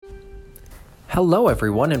Hello,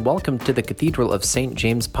 everyone, and welcome to the Cathedral of St.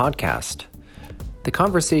 James podcast. The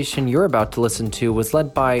conversation you're about to listen to was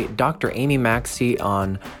led by Dr. Amy Maxey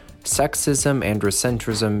on Sexism,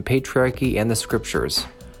 Androcentrism, Patriarchy, and the Scriptures,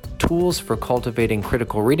 tools for cultivating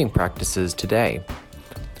critical reading practices today.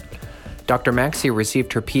 Dr. Maxey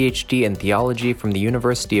received her PhD in theology from the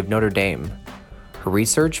University of Notre Dame. Her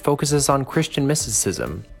research focuses on Christian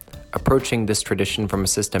mysticism, approaching this tradition from a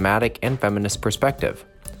systematic and feminist perspective.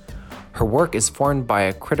 Her work is formed by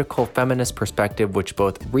a critical feminist perspective which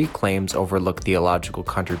both reclaims overlooked theological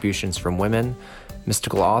contributions from women,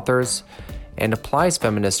 mystical authors, and applies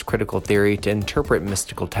feminist critical theory to interpret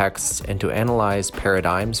mystical texts and to analyze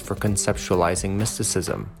paradigms for conceptualizing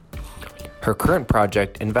mysticism. Her current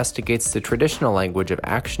project investigates the traditional language of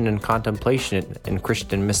action and contemplation in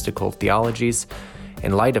Christian mystical theologies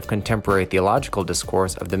in light of contemporary theological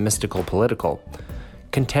discourse of the mystical political,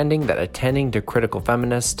 contending that attending to critical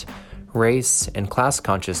feminist, race, and class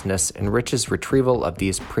consciousness enriches retrieval of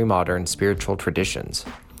these pre-modern spiritual traditions.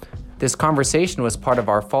 This conversation was part of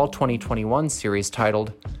our Fall 2021 series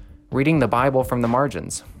titled Reading the Bible from the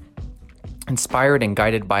Margins. Inspired and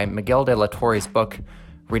guided by Miguel de la Torre's book,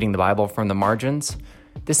 Reading the Bible from the Margins,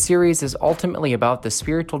 this series is ultimately about the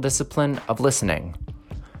spiritual discipline of listening.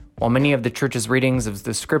 While many of the Church's readings of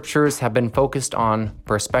the Scriptures have been focused on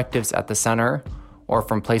perspectives at the center or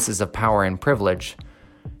from places of power and privilege,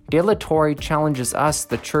 De la Torre challenges us,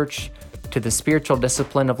 the Church, to the spiritual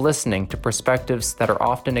discipline of listening to perspectives that are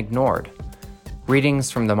often ignored,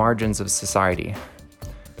 readings from the margins of society.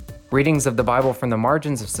 Readings of the Bible from the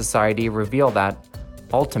margins of society reveal that,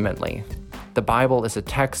 ultimately, the Bible is a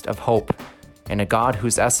text of hope and a God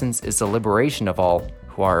whose essence is the liberation of all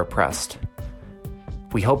who are oppressed.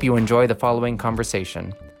 We hope you enjoy the following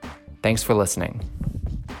conversation. Thanks for listening.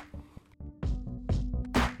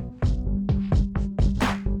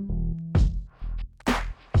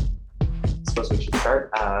 Suppose we should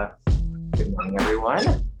start. Good morning,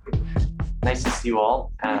 everyone. Nice to see you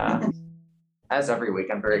all. As every week,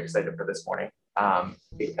 I'm very excited for this morning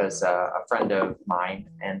because a friend of mine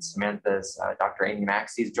and Samantha's, Dr. Amy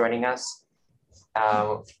Maxey, is joining us.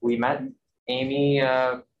 We met Amy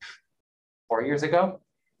 3 years ago,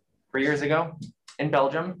 in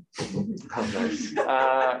Belgium,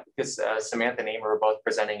 because Samantha and Amy were both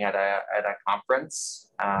presenting at a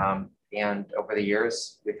conference, and over the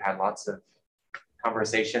years, we've had lots of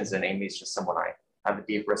conversations, and Amy's just someone I have a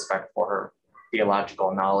deep respect for her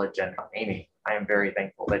theological knowledge. And Amy, I am very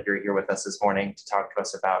thankful that you're here with us this morning to talk to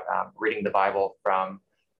us about reading the Bible from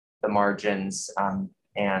the margins,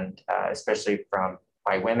 and especially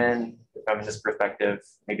by women, the feminist perspective,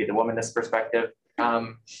 maybe the womanist perspective.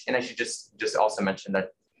 And I should just also mention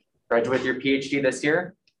that graduated your PhD this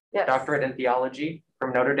year, yes. Doctorate in theology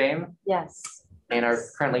from Notre Dame. Yes. And are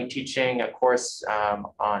currently teaching a course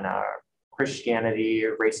on Christianity,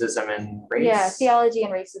 racism, and race. Yeah, theology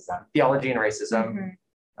and racism. Theology and racism,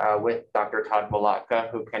 with Dr. Todd Malatka,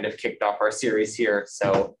 who kind of kicked off our series here.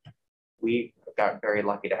 So we got very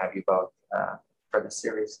lucky to have you both for this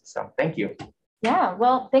series. So thank you. Yeah,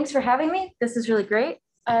 well, thanks for having me. This is really great.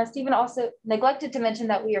 Stephen also neglected to mention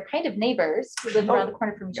that we are kind of neighbors. We live around the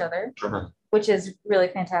corner from each other, which is really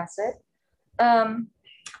fantastic.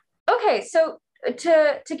 Okay, so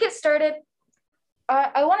to get started,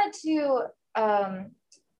 I wanted to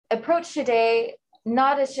approach today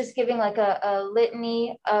not as just giving like a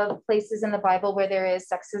litany of places in the Bible where there is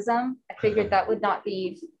sexism. I figured that would not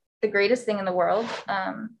be the greatest thing in the world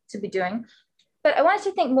to be doing. But I wanted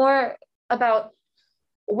to think more about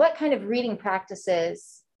what kind of reading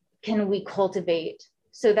practices can we cultivate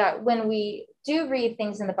so that when we do read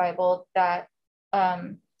things in the Bible that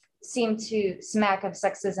seem to smack of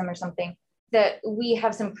sexism or something, that we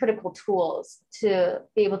have some critical tools to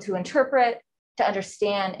be able to interpret, to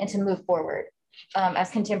understand, and to move forward as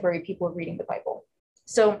contemporary people reading the Bible.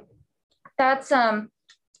 So that's kind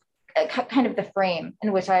of the frame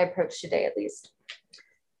in which I approach today, at least.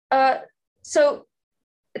 So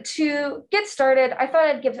to get started, I thought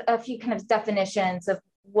I'd give a few kind of definitions of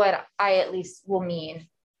what I at least will mean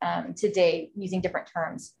today using different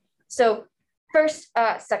terms. So first,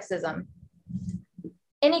 sexism.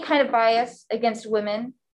 Any kind of bias against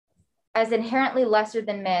women as inherently lesser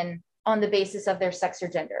than men on the basis of their sex or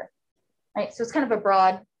gender, right? So it's kind of a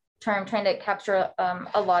broad term trying to capture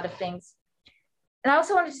a lot of things. And I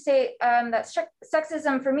also wanted to say that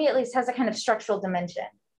sexism, for me at least, has a kind of structural dimension,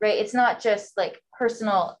 right? It's not just like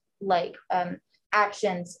personal, like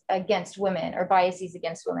actions against women or biases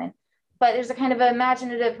against women, but there's a kind of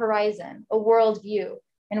imaginative horizon, a worldview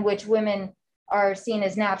in which women are seen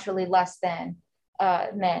as naturally less than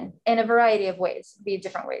men in a variety of ways, be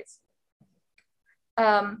different ways.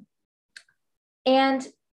 And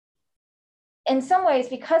in some ways,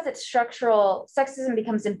 because it's structural, sexism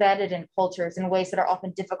becomes embedded in cultures in ways that are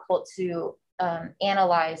often difficult to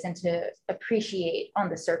analyze and to appreciate on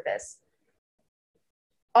the surface.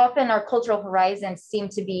 Often our cultural horizons seem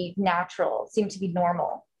to be natural, seem to be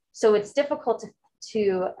normal. So it's difficult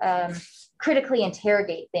to critically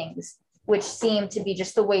interrogate things, which seem to be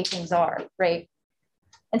just the way things are, right?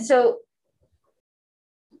 And so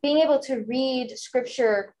being able to read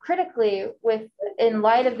scripture critically in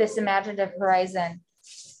light of this imaginative horizon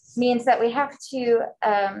means that we have to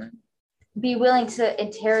be willing to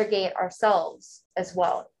interrogate ourselves as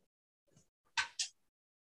well.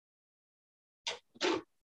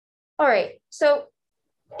 All right, so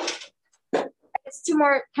it's two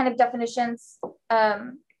more kind of definitions.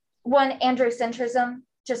 One, androcentrism,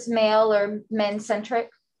 just male or men-centric.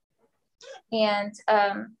 And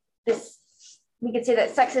we could say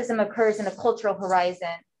that sexism occurs in a cultural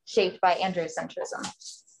horizon shaped by androcentrism.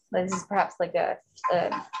 This is perhaps like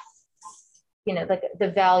like the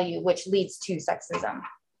value which leads to sexism.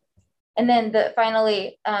 And then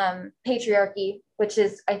finally, patriarchy, which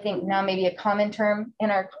is, I think, now maybe a common term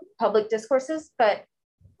in our public discourses, but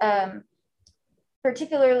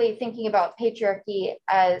particularly thinking about patriarchy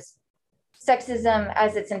as sexism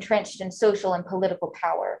as it's entrenched in social and political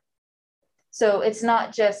power. So it's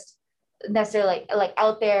not just necessarily like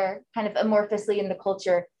out there kind of amorphously in the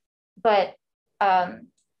culture, but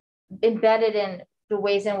embedded in the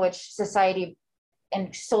ways in which society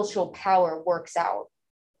and social power works out.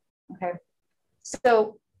 Okay,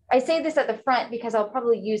 so I say this at the front because I'll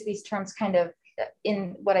probably use these terms kind of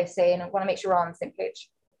in what I say, and I want to make sure we're all on the same page.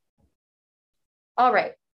 All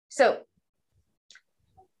right, so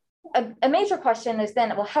a major question is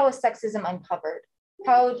then, well, how is sexism uncovered?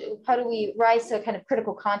 How do we rise to a kind of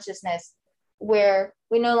critical consciousness where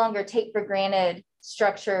we no longer take for granted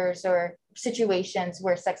structures or situations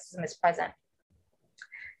where sexism is present?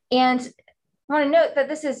 And I want to note that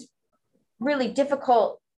this is really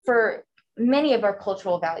difficult for many of our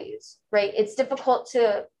cultural values, right? It's difficult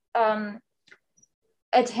to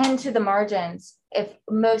attend to the margins if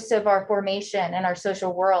most of our formation and our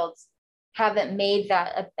social worlds haven't made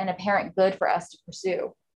that an apparent good for us to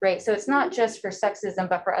pursue, right? So it's not just for sexism,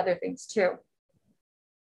 but for other things too.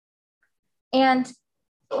 And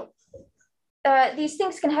these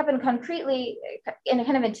things can happen concretely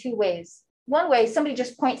in two ways. One way, somebody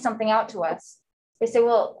just points something out to us. They say,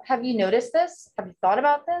 well, have you noticed this? Have you thought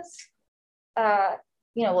about this?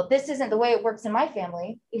 Well, this isn't the way it works in my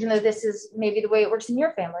family, even though this is maybe the way it works in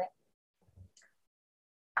your family.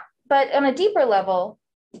 But on a deeper level,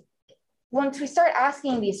 once we start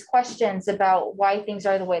asking these questions about why things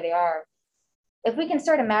are the way they are, if we can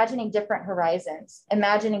start imagining different horizons,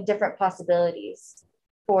 imagining different possibilities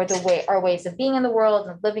for our ways of being in the world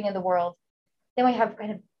and living in the world, then we have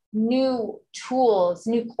kind of new tools,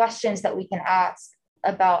 new questions that we can ask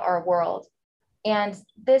about our world. And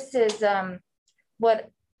this is what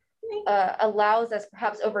allows us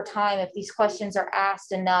perhaps over time, if these questions are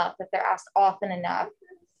asked enough, if they're asked often enough,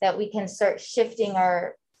 that we can start shifting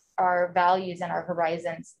our values and our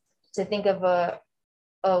horizons to think of a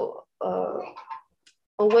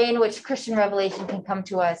way in which Christian revelation can come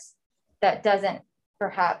to us that doesn't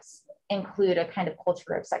perhaps include a kind of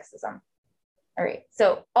culture of sexism. All right,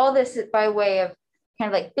 so all this is by way of kind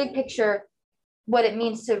of like big picture, what it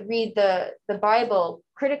means to read the Bible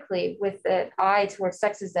critically with an eye towards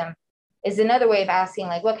sexism is another way of asking,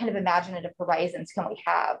 like, what kind of imaginative horizons can we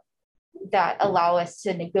have that allow us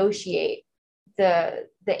to negotiate the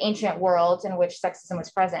ancient world in which sexism was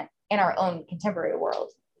present in our own contemporary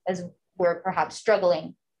world, as we're perhaps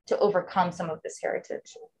struggling to overcome some of this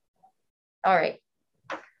heritage. All right,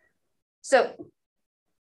 so I'm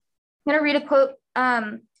going to read a quote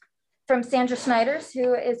from Sandra Snyders,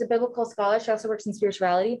 who is a biblical scholar. She also works in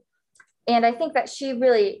spirituality. And I think that she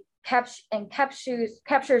really captures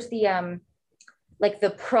the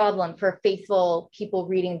the problem for faithful people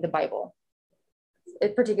reading the Bible,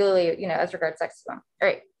 particularly, as regards sexism. All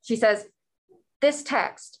right, she says, this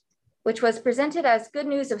text, which was presented as good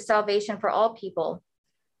news of salvation for all people,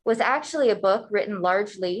 was actually a book written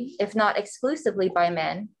largely, if not exclusively, by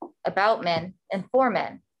men, about men, and for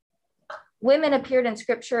men. Women appeared in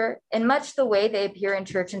scripture in much the way they appear in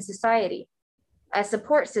church and society, as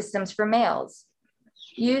support systems for males,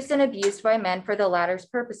 used and abused by men for the latter's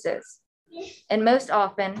purposes, and most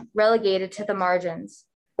often relegated to the margins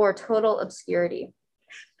or total obscurity.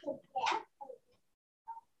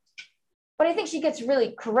 What I think she gets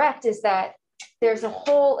really correct is that there's a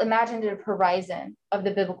whole imaginative horizon of the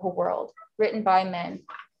biblical world written by men,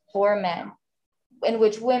 for men, in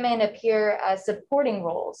which women appear as supporting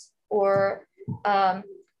roles or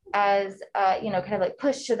as, kind of like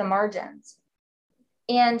pushed to the margins.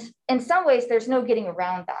 And in some ways, there's no getting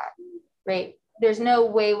around that, right? There's no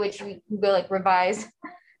way which we can go like revise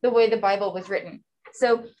the way the Bible was written.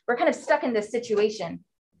 So we're kind of stuck in this situation.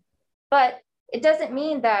 But it doesn't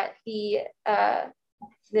mean that the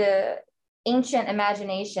ancient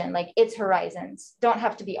imagination, like its horizons, don't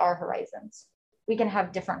have to be our horizons. We can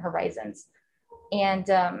have different horizons.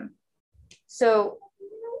 And so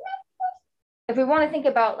if we want to think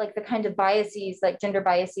about like the kind of biases, like gender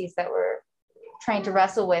biases that we're trying to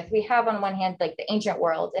wrestle with, we have on one hand, like the ancient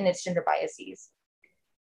world and its gender biases.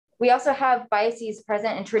 We also have biases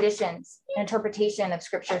present in traditions and interpretation of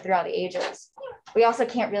scripture throughout the ages. We also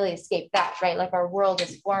can't really escape that, right? Like our world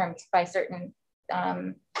is formed by certain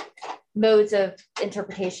modes of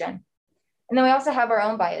interpretation. And then we also have our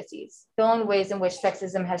own biases, the own ways in which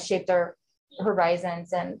sexism has shaped our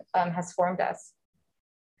horizons and has formed us.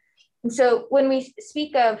 And so when we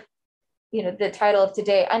speak of, the title of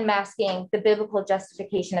today, Unmasking the Biblical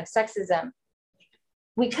Justification of Sexism,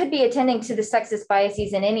 we could be attending to the sexist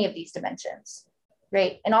biases in any of these dimensions,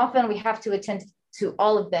 right? And often we have to attend to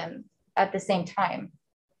all of them at the same time.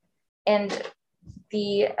 And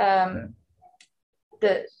the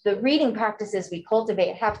reading practices we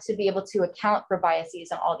cultivate have to be able to account for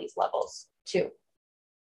biases on all these levels too.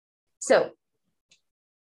 So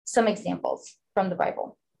some examples from the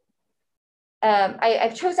Bible.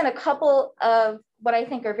 I've chosen a couple of what I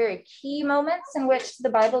think are very key moments in which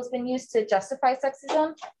the Bible has been used to justify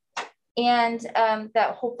sexism, and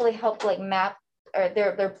that hopefully help like map, or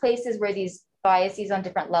there are places where these biases on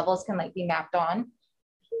different levels can like be mapped on.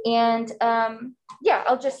 And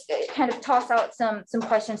I'll just kind of toss out some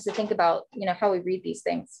questions to think about, how we read these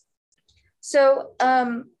things. So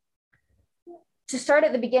to start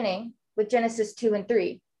at the beginning with Genesis 2 and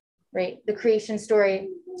 3, right? The creation story.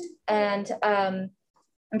 And I'm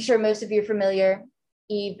sure most of you are familiar,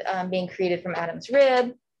 Eve being created from Adam's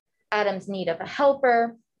rib, Adam's need of a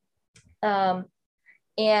helper,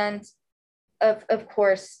 and of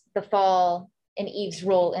course, the fall and Eve's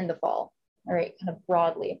role in the fall, all right, kind of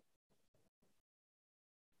broadly.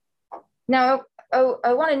 Now,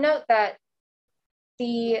 I want to note that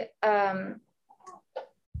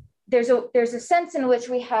there's a sense in which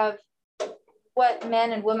we have what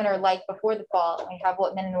men and women are like before the fall, and we have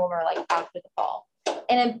what men and women are like after the fall.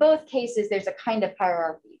 And in both cases, there's a kind of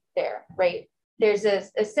hierarchy there, right? There's a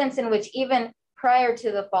sense in which even prior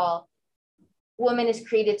to the fall, woman is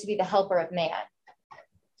created to be the helper of man.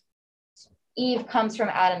 Eve comes from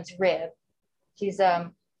Adam's rib. She's,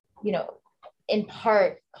 in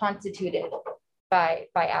part constituted by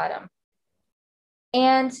Adam.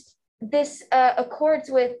 And this accords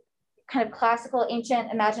with kind of classical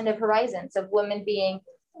ancient imaginative horizons of women being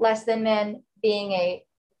less than men, being a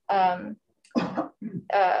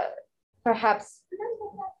perhaps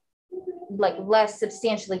like less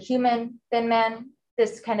substantially human than men.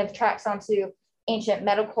 This kind of tracks onto ancient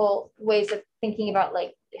medical ways of thinking about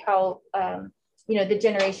like how the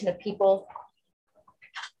generation of people.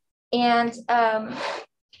 And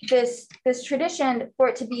this tradition, for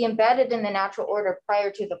it to be embedded in the natural order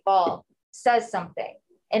prior to the fall, says something.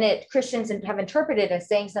 And Christians have interpreted as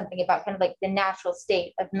saying something about kind of like the natural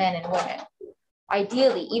state of men and women.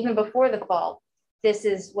 Ideally, even before the fall, this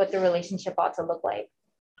is what the relationship ought to look like.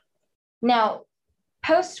 Now,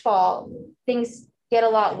 post-fall, things get a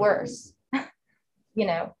lot worse.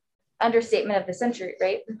 Understatement of the century,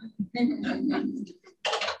 right?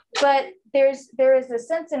 But there is a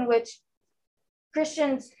sense in which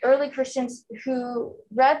early Christians who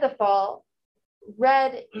read the fall,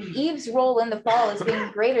 read Eve's role in the fall as being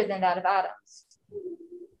greater than that of Adam's.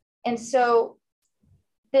 And so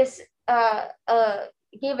this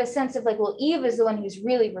gave a sense of like, well, Eve is the one who's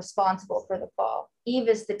really responsible for the fall. Eve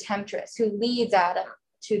is the temptress who leads Adam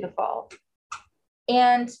to the fall.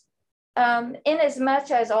 And in as much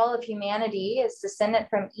as all of humanity is descendant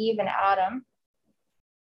from Eve and Adam,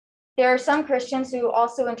 there are some Christians who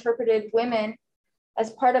also interpreted women as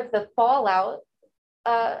part of the fallout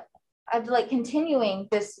of like continuing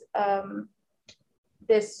this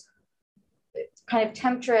this kind of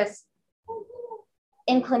temptress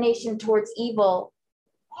inclination towards evil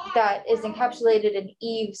that is encapsulated in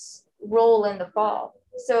Eve's role in the fall.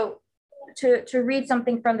 So to read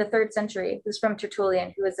something from the 3rd century, this is from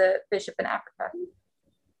Tertullian, who was a bishop in Africa.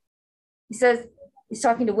 He says, he's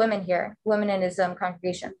talking to women here, women in his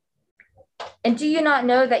congregation. And do you not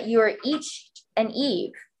know that you are each an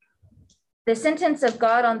Eve? The sentence of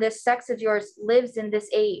God on this sex of yours lives in this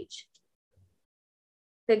age.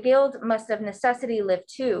 The guild must of necessity live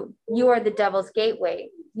too. You are the devil's gateway.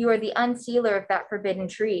 You are the unsealer of that forbidden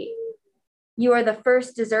tree. You are the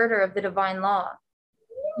first deserter of the divine law.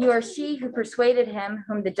 You are she who persuaded him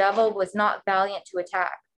whom the devil was not valiant to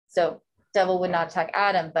attack. So devil would not attack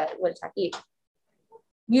Adam, but would attack Eve.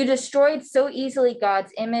 You destroyed so easily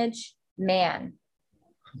God's image, man.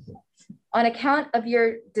 On account of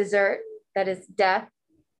your desert, that is death,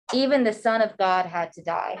 even the Son of God had to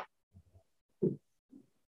die.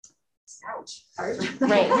 Ouch.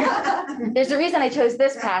 Right. There's a reason I chose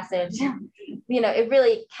this passage. It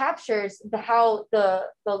really captures how the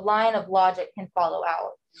line of logic can follow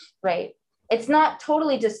out, right? It's not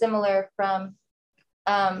totally dissimilar from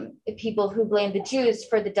people who blame the Jews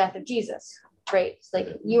for the death of Jesus, right? It's like,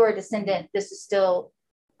 you are a descendant. This is still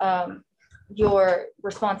your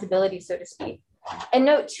responsibility, so to speak. And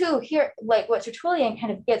note too, here, like what Tertullian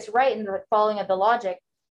kind of gets right in the following of the logic,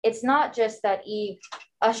 it's not just that Eve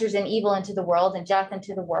ushers in evil into the world and death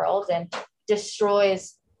into the world and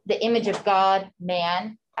destroys the image of God,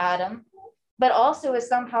 man, Adam, but also is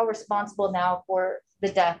somehow responsible now for the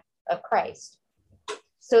death of Christ.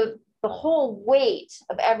 So the whole weight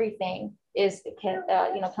of everything is, kind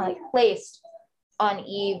of like placed on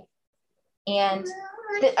Eve. And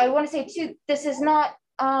I want to say too, this is not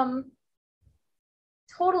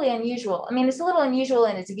totally unusual. I mean, it's a little unusual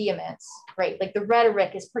in its vehemence, right? Like the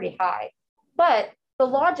rhetoric is pretty high, but the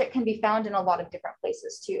logic can be found in a lot of different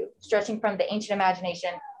places too, stretching from the ancient imagination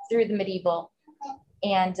through the medieval.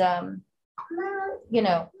 And,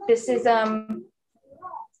 this is,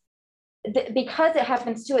 because it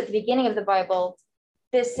happens too at the beginning of the Bible,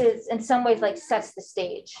 this is in some ways like sets the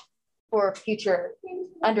stage for future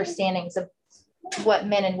understandings of what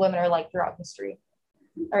men and women are like throughout history.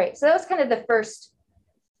 All right, so that was kind of the first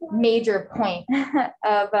major point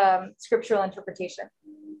of scriptural interpretation.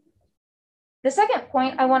 The second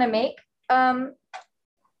point I want to make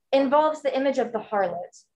involves the image of the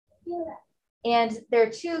harlot. And there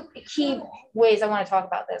are two key ways I want to talk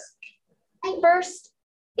about this. First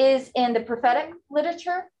is in the prophetic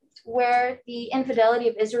literature, where the infidelity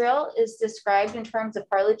of Israel is described in terms of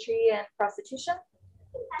harlotry and prostitution.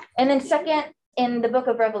 And then second, in the book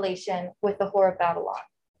of Revelation with the whore of Babylon.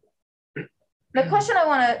 The question I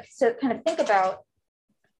want to kind of think about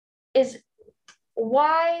is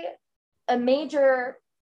why a major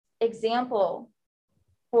example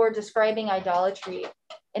for describing idolatry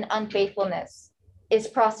and unfaithfulness is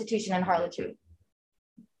prostitution and harlotry.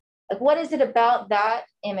 Like, what is it about that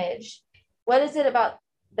image? What is it about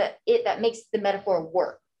that makes the metaphor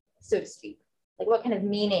work, so to speak? Like, what kind of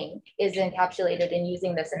meaning is encapsulated in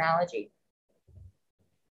using this analogy?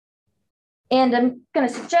 And I'm going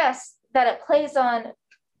to suggest that it plays on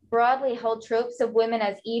broadly held tropes of women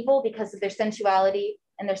as evil because of their sensuality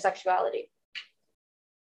and their sexuality.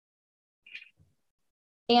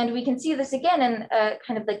 And we can see this again in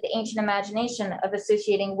kind of like the ancient imagination of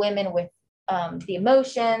associating women with the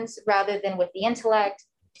emotions rather than with the intellect,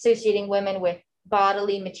 associating women with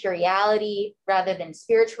bodily materiality rather than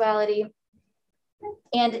spirituality.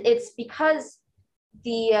 And it's because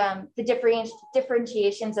the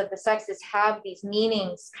differentiations of the sexes have these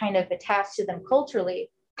meanings kind of attached to them culturally.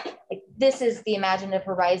 Like, this is the imaginative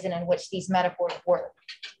horizon in which these metaphors work.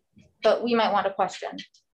 But we might want to question,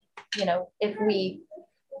 if we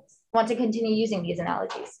want to continue using these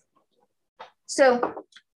analogies. So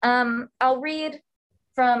I'll read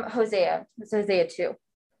from Hosea. It's Hosea 2.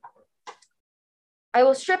 I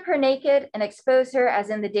will strip her naked and expose her as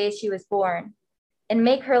in the day she was born, and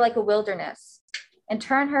make her like a wilderness, and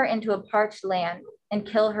turn her into a parched land, and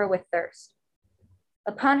kill her with thirst.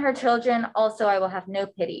 Upon her children also I will have no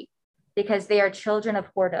pity, because they are children of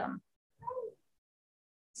whoredom.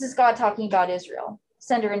 This is God talking about Israel.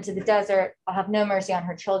 Send her into the desert. I'll have no mercy on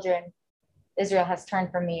her children. Israel has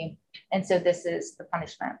turned from me, and so this is the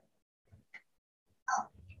punishment.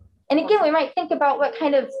 And again, we might think about what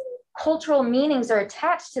kind of cultural meanings are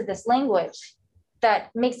attached to this language that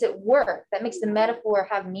makes it work, that makes the metaphor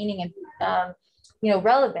have meaning and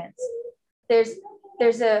relevance. There's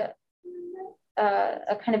a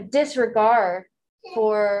kind of disregard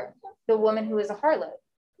for the woman who is a harlot.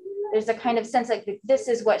 There's a kind of sense like this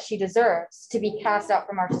is what she deserves, to be cast out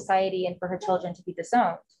from our society and for her children to be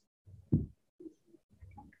disowned.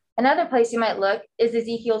 Another place you might look is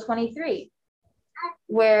Ezekiel 23,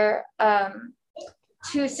 where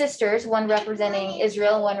two sisters, one representing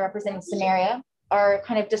Israel, one representing Samaria, are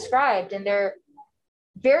kind of described in their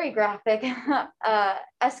very graphic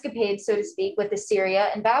escapades, so to speak, with Assyria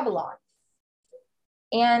and Babylon.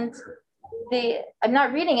 And I'm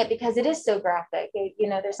not reading it because it is so graphic.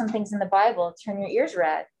 There's some things in the Bible, turn your ears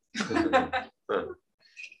red.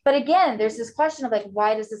 But again, there's this question of like,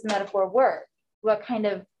 why does this metaphor work? What kind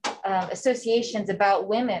of associations about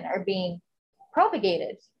women are being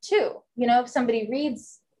propagated too? You know, if somebody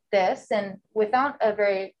reads this and without a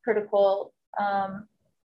very critical,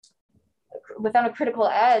 without a critical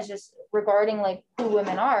edge just regarding like who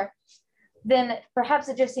women are, then perhaps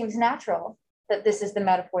it just seems natural that this is the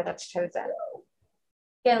metaphor that's chosen.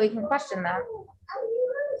 Again, we can question that.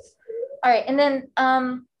 All right, and then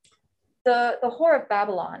the whore of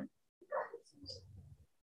Babylon.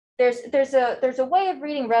 There's a way of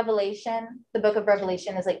reading Revelation. The book of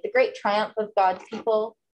Revelation is like the great triumph of God's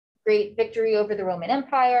people, great victory over the Roman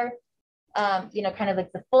Empire, you know, kind of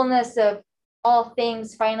like the fullness of all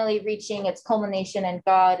things finally reaching its culmination in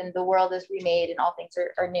God, and the world is remade and all things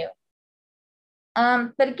are new.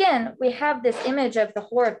 But again, we have this image of the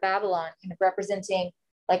whore of Babylon kind of representing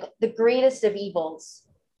like the greatest of evils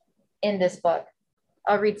in this book.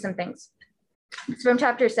 I'll read some things. It's from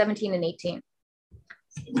chapter 17 and 18.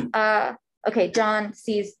 Okay, John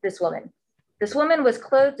sees this woman. This woman was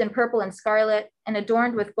clothed in purple and scarlet and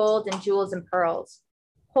adorned with gold and jewels and pearls,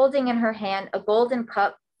 holding in her hand a golden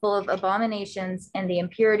cup full of abominations and the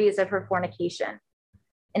impurities of her fornication.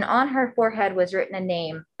 And on her forehead was written a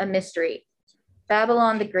name, a mystery,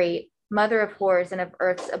 Babylon the Great, mother of whores and of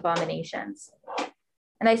earth's abominations.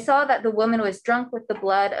 And I saw that the woman was drunk with the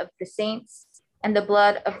blood of the saints and the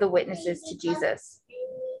blood of the witnesses to Jesus.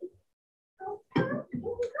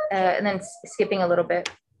 And then skipping a little bit.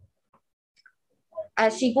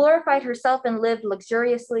 As she glorified herself and lived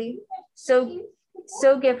luxuriously, so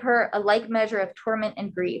give her a like measure of torment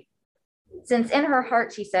and grief. Since in her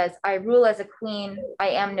heart she says, I rule as a queen, I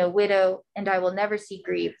am no widow, and I will never see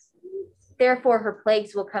grief. Therefore her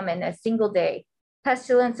plagues will come in a single day,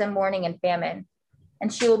 pestilence and mourning and famine,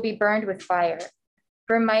 and she will be burned with fire.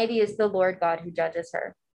 For mighty is the Lord God who judges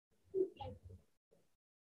her.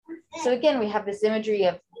 So again, we have this imagery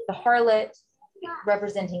of the harlot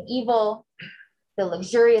representing evil, the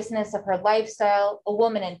luxuriousness of her lifestyle, a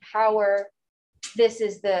woman in power. This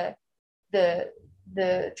is the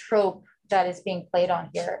trope that is being played on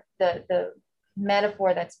here, the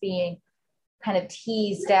metaphor that's being kind of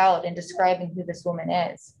teased out in describing who this woman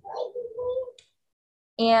is.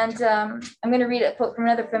 And I'm going to read a quote from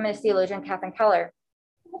another feminist theologian, Catherine Keller.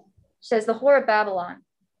 She says, the whore of Babylon,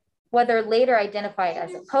 whether later identified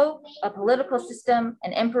as a pope, a political system,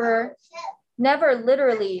 an emperor, never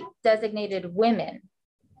literally designated women.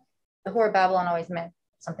 The whore of Babylon always meant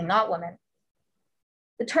something not women.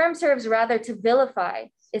 The term serves rather to vilify,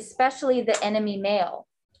 especially the enemy male,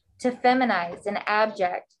 to feminize an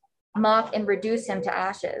abject, mock and reduce him to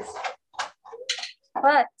ashes.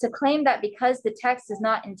 But to claim that because the text does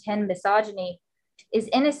not intend misogyny is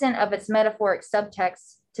innocent of its metaphoric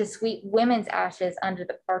subtext to sweep women's ashes under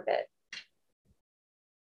the carpet.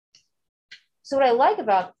 So what I like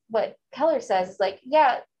about what Keller says is like,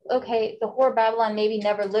 yeah, okay, the whore of Babylon maybe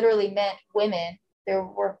never literally meant women. There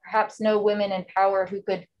were perhaps no women in power who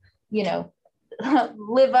could, you know,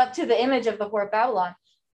 live up to the image of the whore of Babylon.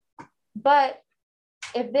 But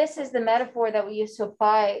if this is the metaphor that we use to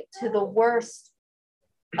apply to the worst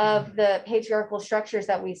of the patriarchal structures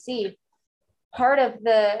that we see, part of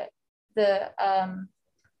the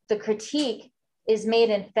critique is made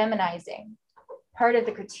in feminizing. Part of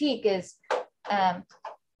the critique is,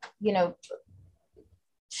 you know,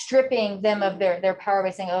 stripping them of their power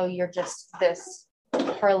by saying, oh, you're just this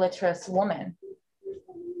harlotrous woman.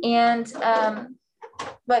 And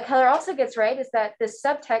what Keller also gets right is that this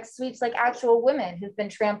subtext sweeps like actual women who've been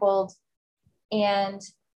trampled and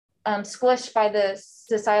squished by the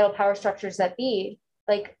societal power structures that be,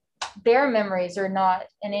 like their memories are not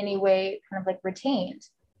in any way kind of like retained.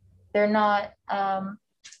 They're not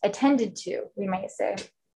attended to, we might say.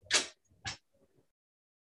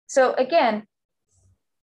 So again,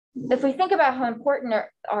 if we think about how important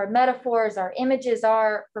our metaphors, our images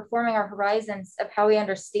are for forming our horizons of how we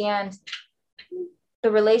understand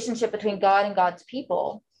the relationship between God and God's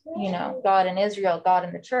people, you know, God and Israel, God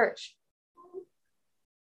and the church,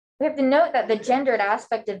 we have to note that the gendered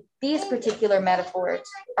aspect of these particular metaphors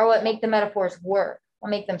are what make the metaphors work, what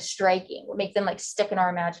make them striking, what make them like stick in our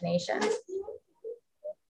imaginations.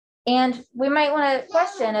 And we might want to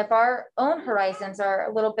question if our own horizons are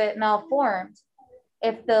a little bit malformed,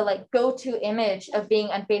 if the like go-to image of being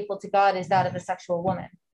unfaithful to God is that of a sexual woman.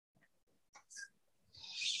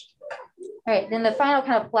 All right, then the final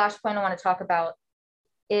kind of flashpoint I want to talk about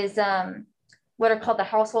is what are called the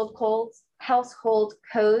household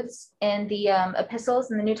codes in the epistles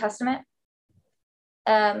in the New Testament.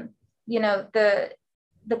 You know, the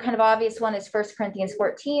kind of obvious one is 1 Corinthians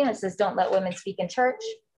 14. It says, don't let women speak in church.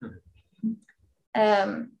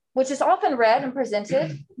 which is often read and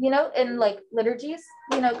presented, in like liturgies,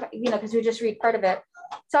 because we just read part of it.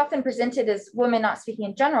 It's often presented as women not speaking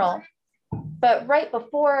in general. But right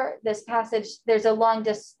before this passage, there's a long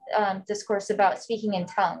discourse about speaking in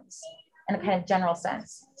tongues in a kind of general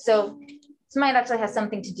sense. So this might actually have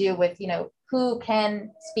something to do with, who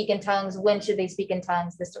can speak in tongues, when should they speak in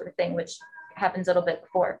tongues, this sort of thing, which happens a little bit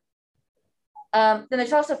before. Then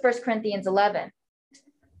there's also 1 Corinthians 11,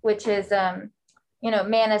 which is, man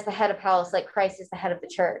as the head of house, like Christ is the head of the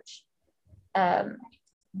church.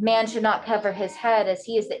 Man should not cover his head, as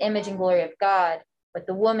he is the image and glory of God, but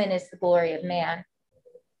the woman is the glory of man.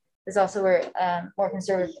 This is also where more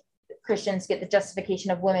conservative Christians get the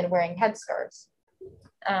justification of women wearing headscarves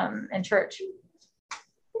in church.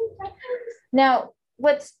 Now,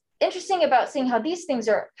 what's interesting about seeing how these things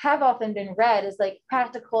have often been read is like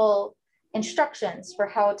practical instructions for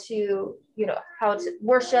how to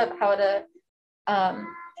worship, how to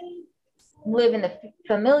live in the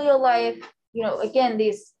familial life. Again,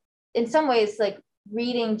 these, in some ways, like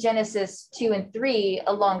reading Genesis 2 and 3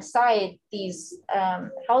 alongside these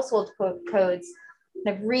household codes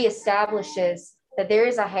kind of reestablishes that there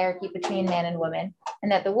is a hierarchy between man and woman,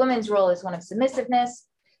 and that the woman's role is one of submissiveness,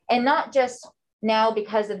 and not just now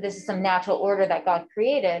because of this is some natural order that God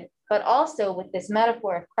created, but also with this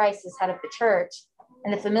metaphor of Christ as head of the church,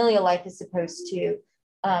 and the familial life is supposed to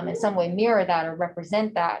in some way mirror that or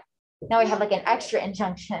represent that. Now we have like an extra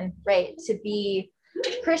injunction, right? To be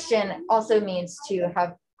Christian also means to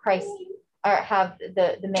have Christ, or have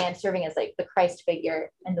the man serving as like the Christ figure,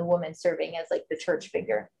 and the woman serving as like the church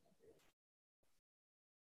figure.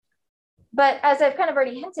 But as I've kind of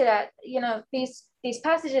already hinted at, these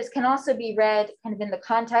passages can also be read kind of in the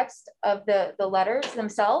context of the letters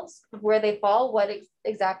themselves, where they fall, what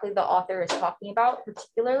exactly the author is talking about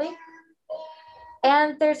particularly.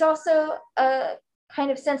 And there's also a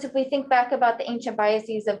kind of sense, if we think back about the ancient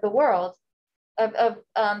biases of the world, of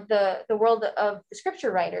the world of the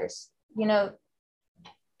scripture writers,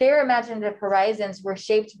 their imaginative horizons were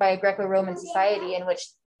shaped by a Greco-Roman society in which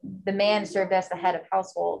the man served as the head of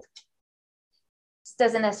household. This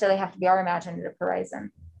doesn't necessarily have to be our imaginative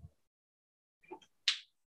horizon.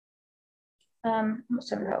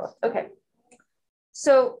 Okay.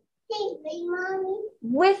 So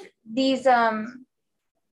with these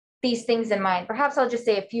things in mind, perhaps I'll just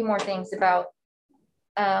say a few more things about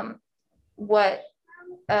what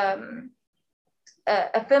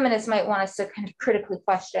a feminist might want us to kind of critically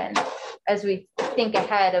question as we think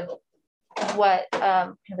ahead of what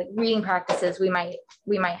kind of like reading practices we might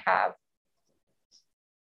have.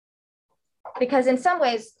 Because in some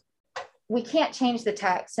ways, we can't change the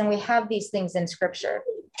text, and we have these things in scripture.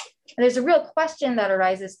 And there's a real question that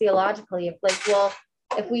arises theologically of like, well,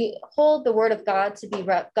 if we hold the word of God to be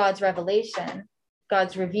God's revelation,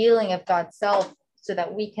 God's revealing of God's self so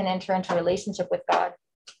that we can enter into relationship with God,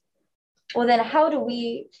 well, then how do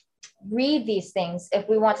we read these things if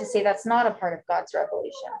we want to say that's not a part of God's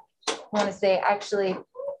revelation? We want to say, actually,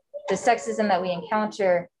 the sexism that we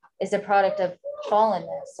encounter is a product of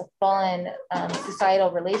fallenness, of fallen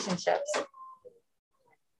societal relationships.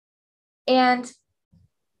 And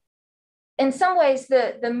in some ways,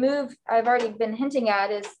 the move I've already been hinting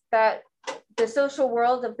at is that the social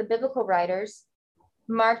world of the biblical writers,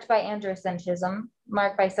 marked by androcentrism,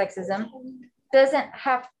 marked by sexism, doesn't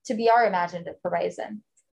have to be our imaginative horizon.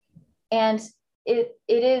 And it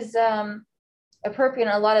is appropriate,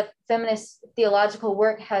 and a lot of feminist theological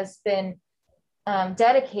work has been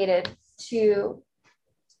dedicated to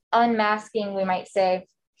unmasking, we might say,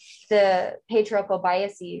 the patriarchal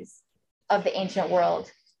biases of the ancient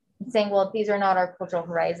world, and saying, well, these are not our cultural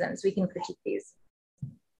horizons, we can critique these.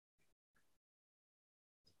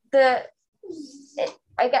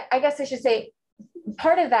 I guess I should say,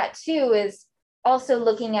 part of that too is also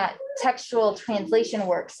looking at textual translation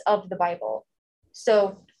works of the Bible.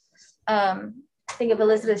 So think of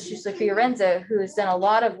Elizabeth Schussler-Fiorenza, who has done a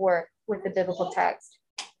lot of work with the biblical text.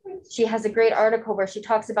 She has a great article where she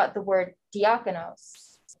talks about the word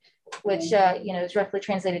diakonos, which is roughly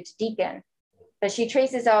translated to deacon. But she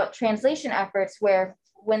traces out translation efforts where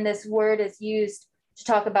when this word is used to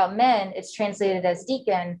talk about men, it's translated as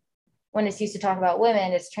deacon. When it's used to talk about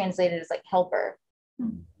women, it's translated as like helper.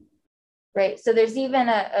 Right? So there's even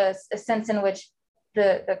a sense in which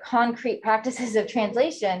the concrete practices of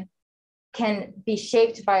translation can be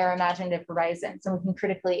shaped by our imaginative horizons, and we can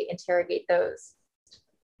critically interrogate those.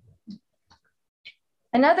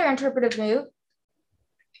 Another interpretive move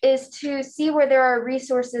is to see where there are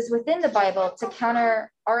resources within the Bible to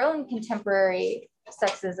counter our own contemporary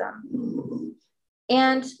sexism.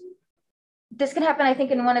 And this can happen, I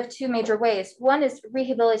think, in one of two major ways. One is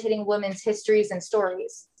rehabilitating women's histories and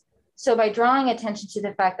stories. So by drawing attention to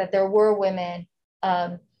the fact that there were women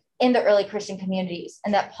in the early Christian communities,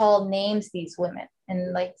 and that Paul names these women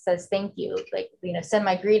and like says, thank you, like, you know, send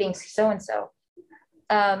my greetings to so-and-so.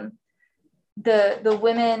 The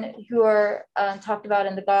women who are talked about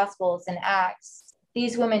in the Gospels and Acts,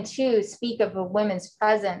 these women too speak of a women's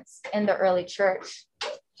presence in the early church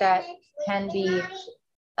that can be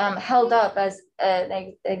held up as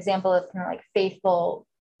an example of kind of like faithful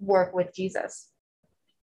work with Jesus.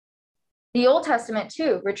 The Old Testament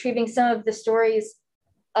too, retrieving some of the stories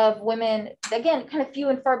of women, again, kind of few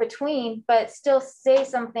and far between, but still say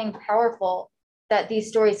something powerful that these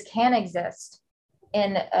stories can exist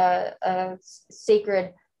in a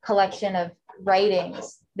sacred collection of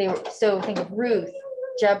writings. So think of Ruth,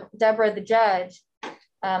 Deborah the judge,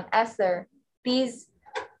 Esther. These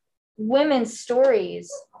women's stories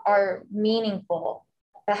are meaningful,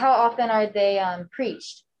 but how often are they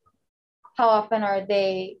preached? How often are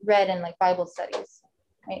they read in like Bible studies?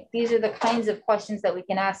 Right? These are the kinds of questions that we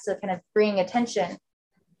can ask to kind of bring attention,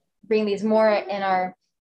 bring these more in our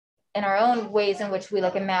own ways in which we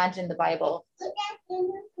like imagine the Bible.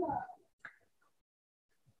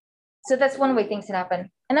 So that's one way things can happen.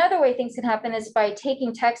 Another way things can happen is by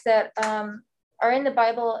taking texts that are in the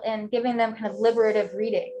Bible and giving them kind of liberative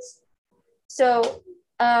readings. So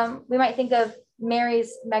we might think of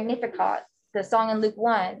Mary's Magnificat, the song in Luke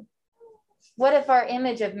 1. What if our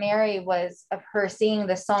image of Mary was of her singing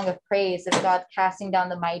the song of praise of God casting down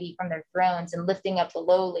the mighty from their thrones and lifting up the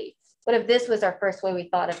lowly? What if this was our first way we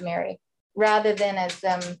thought of Mary, rather than as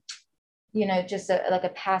just like a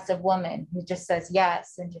passive woman who just says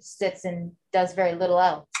yes and just sits and does very little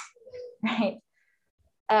else, right?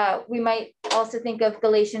 We might also think of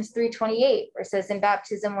Galatians 3:28, where it says, in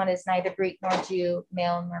baptism, one is neither Greek nor Jew,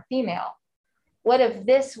 male nor female. What if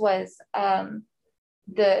this was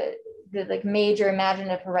the like major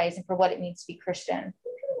imaginative horizon for what it means to be Christian,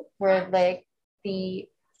 where like the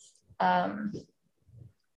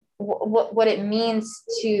what it means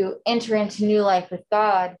to enter into new life with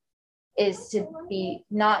God is to be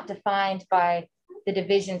not defined by the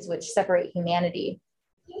divisions which separate humanity.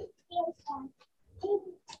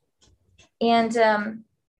 And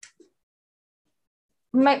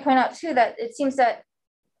we might point out too that it seems that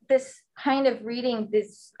this kind of reading,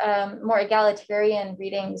 this more egalitarian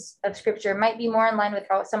readings of scripture might be more in line with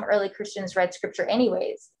how some early Christians read scripture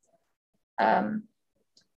anyways.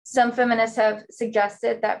 Some feminists have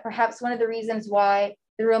suggested that perhaps one of the reasons why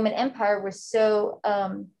the Roman Empire was so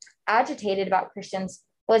agitated about Christians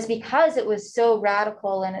was because it was so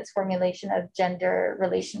radical in its formulation of gender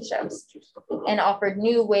relationships and offered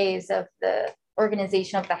new ways of the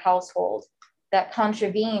organization of the household that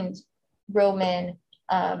contravened Roman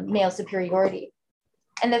male superiority.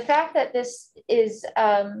 And the fact that this is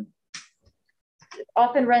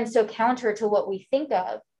often runs so counter to what we think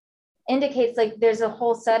of indicates like there's a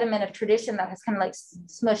whole sediment of tradition that has kind of like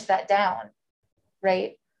smushed that down,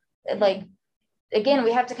 right? Like, again,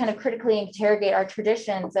 we have to kind of critically interrogate our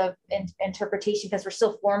traditions of interpretation because we're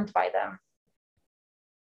still formed by them.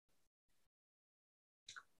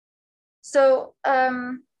 So,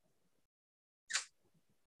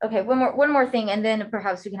 okay, one more thing, and then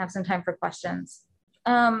perhaps we can have some time for questions.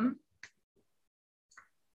 I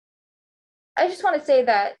just want to say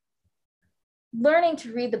that learning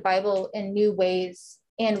to read the Bible in new ways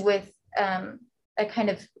and with a kind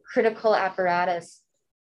of critical apparatus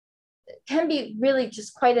can be really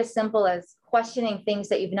just quite as simple as questioning things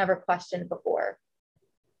that you've never questioned before.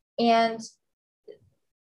 And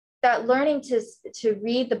that learning to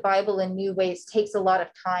read the Bible in new ways takes a lot of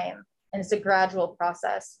time, and it's a gradual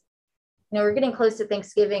process. You know, we're getting close to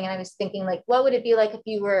Thanksgiving, and I was thinking, like, what would it be like if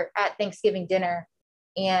you were at Thanksgiving dinner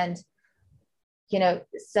and, you know,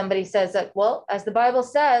 somebody says that, well, as the Bible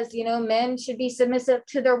says, you know, men should be submissive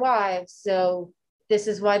to their wives. So this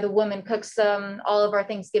is why the woman cooks all of our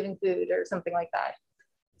Thanksgiving food or something like that.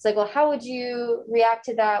 It's like, well, how would you react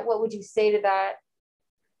to that? What would you say to that?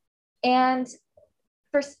 And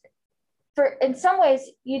for in some ways,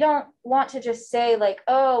 you don't want to just say like,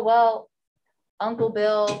 oh, well, Uncle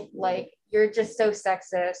Bill, like, you're just so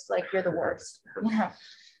sexist, like, you're the worst, you know,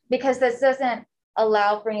 because this doesn't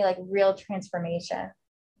allow for any like real transformation.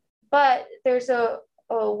 But there's a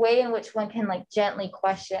way in which one can like gently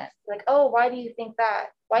question, like, oh, why do you think that?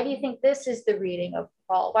 Why do you think this is the reading of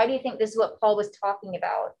Paul? Why do you think this is what Paul was talking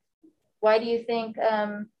about? Why do you think,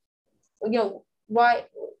 you know, why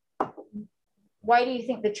do you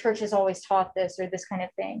think the church has always taught this or this kind of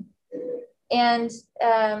thing? And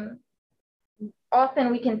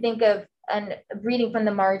often we can think of reading from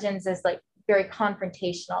the margins as like very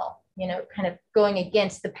confrontational, you know, kind of going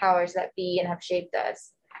against the powers that be and have shaped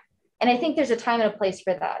us. And I think there's a time and a place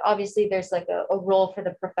for that. Obviously, there's like a role for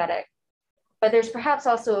the prophetic, but there's perhaps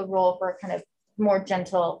also a role for kind of more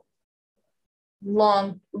gentle,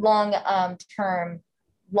 long term,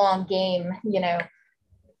 long game, you know,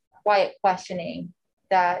 quiet questioning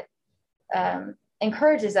that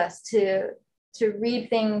encourages us to read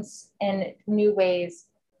things in new ways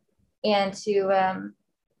and to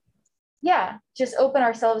just open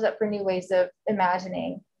ourselves up for new ways of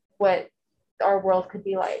imagining what our world could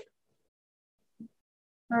be like.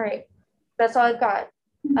 All right, that's all I've got.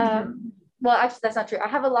 Well, actually, that's not true. I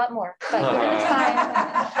have a lot more, but given the time,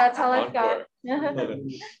 that's all I've got.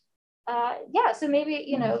 So maybe,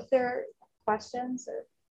 you know, if there are questions or.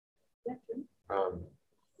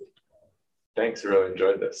 Thanks, I really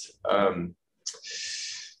enjoyed this.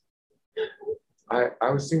 I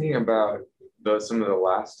was thinking about some of the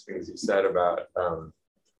last things you said about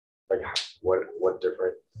like what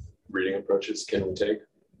different reading approaches can we take,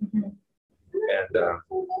 and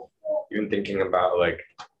even thinking about like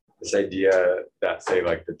this idea that, say,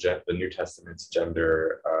 like the New Testament's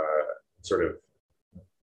gender sort of,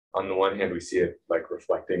 on the one hand we see it like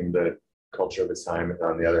reflecting the culture of its time, and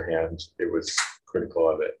on the other hand it was critical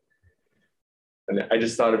of it. And I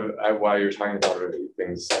just thought of, while you were talking about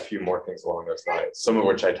a few more things along those lines, some of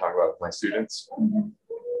which I talk about with my students.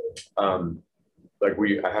 Like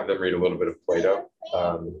I have them read a little bit of Plato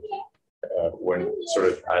when sort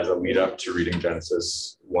of as a lead up to reading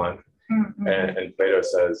Genesis 1. And Plato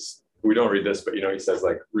says, we don't read this, but, you know, he says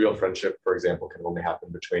like real friendship, for example, can only happen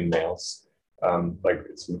between males. Like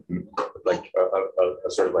it's like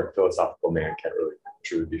a sort of like philosophical man can't really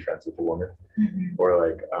truly be friends with a woman. Or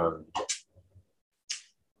like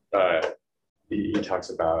he talks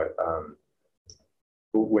about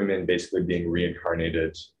women basically being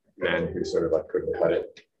reincarnated men who sort of like couldn't cut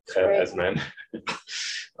it as men.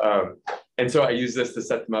 And so I use this to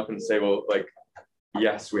set them up and say, well, like,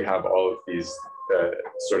 yes, we have all of these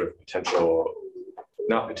sort of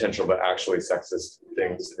not potential, but actually sexist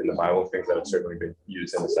things in the Bible, things that have certainly been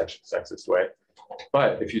used in a sexist way.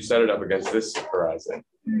 But if you set it up against this horizon,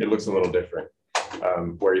 it looks a little different,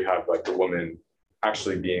 where you have like the woman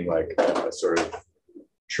actually being like a sort of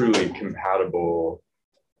truly compatible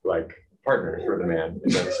like partner for the man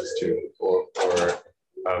in Genesis 2, or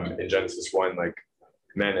in Genesis 1, like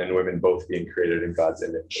men and women both being created in God's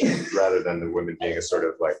image, rather than the women being a sort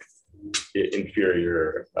of like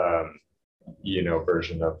inferior you know,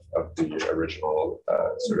 version of the original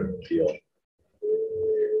sort of deal.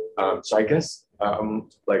 So I guess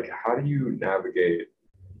like, how do you navigate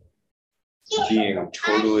being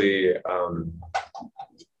totally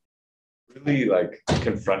really like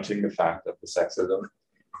confronting the fact of the sexism,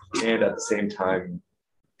 and at the same time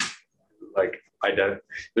like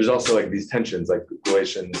there's also like these tensions, like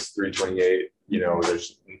Galatians 3:28, you know,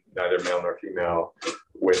 there's neither male nor female,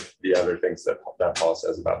 with the other things that Paul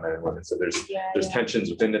says about men and women. So there's tensions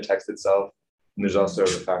within the text itself, and there's also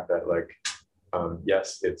the fact that like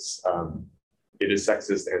yes, it is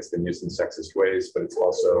sexist and it's been used in sexist ways, but it's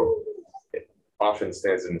also, it often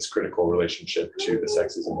stands in this critical relationship to the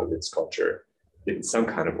sexism of its culture in some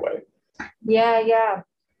kind of way. Yeah.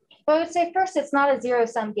 Well, I would say first, it's not a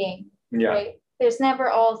zero-sum game. Right? There's never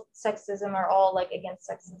all sexism or all like against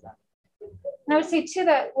sexism. And I would say too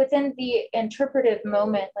that within the interpretive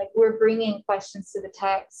moment, like we're bringing questions to the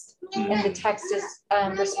text, and the text is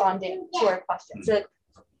responding to our questions. So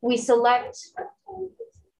we select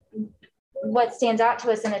what stands out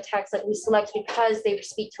to us in a text, like we select because they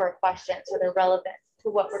speak to our questions or they're relevant to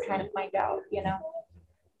what we're trying to find out, you know?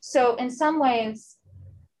 So in some ways,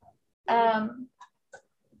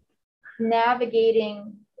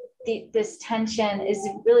 navigating this tension is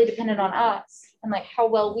really dependent on us, and like how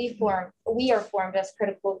well we are formed as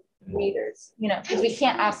critical readers, you know, because we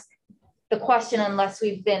can't ask the question unless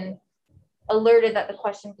we've been alerted that the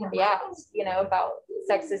question can be asked, you know, about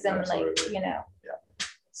sexism. Absolutely. Like, you know,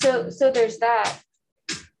 so there's that.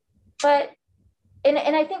 But and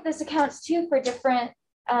I think this accounts too for different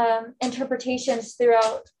interpretations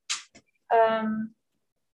throughout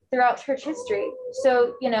church history.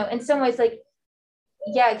 So, you know, in some ways, like,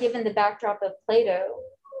 yeah, given the backdrop of Plato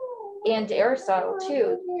and Aristotle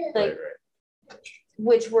too, like,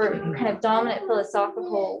 which were kind of dominant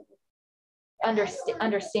philosophical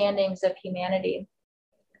understandings of humanity,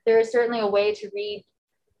 there is certainly a way to read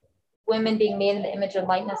women being made in the image and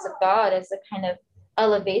likeness of God as a kind of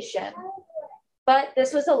elevation. But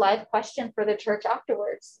this was a live question for the church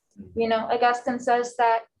afterwards. You know, Augustine says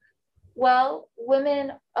that, well,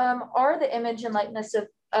 women are the image and likeness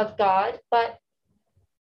of God, but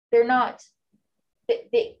they're not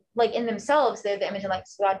they like in themselves, they're the image and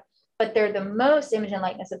likeness of God, but they're the most image and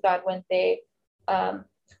likeness of God when they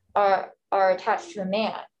are attached to a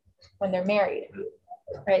man, when they're married,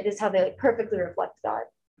 right? This is how they like perfectly reflect God.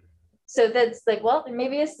 So that's like, well,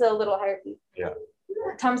 maybe it's a little hierarchy. Yeah.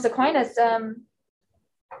 Thomas Aquinas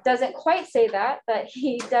doesn't quite say that, but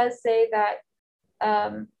he does say that,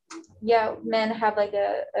 yeah, men have like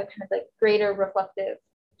a kind of like greater reflective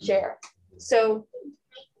share. So,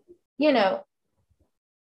 you know,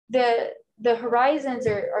 the horizons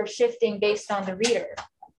are shifting based on the reader.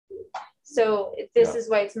 So this is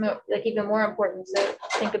why it's like even more important to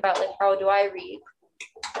think about like, how do I read?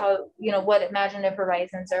 How, you know, what imaginative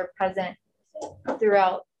horizons are present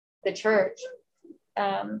throughout the church.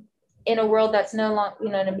 In a world that's no longer, you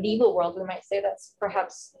know, in a medieval world, we might say that's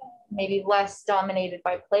perhaps maybe less dominated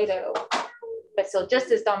by Plato, but still just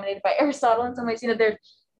as dominated by Aristotle in some ways. You know,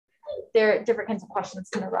 there are different kinds of questions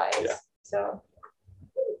can arise. Yeah. So,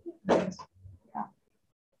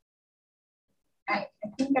 I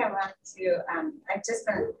think I want to, I've just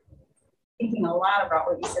been thinking a lot about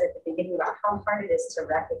what you said at the beginning about how hard it is to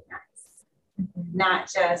recognize, not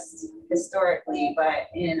just historically, but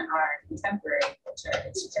in our contemporary culture.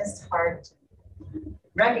 It's just hard to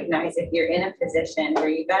recognize if you're in a position where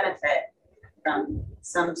you benefit from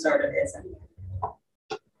some sort of ism.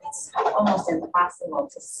 It's almost impossible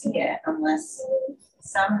to see it unless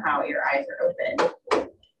somehow your eyes are open.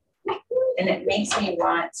 And it makes me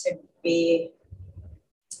want to be,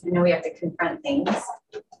 I know we have to confront things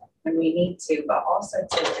when we need to, but also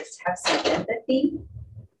to just have some empathy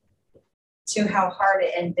to how hard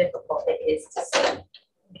and difficult it is to see.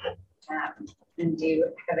 And do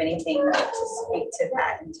you have anything to speak to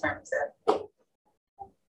that in terms of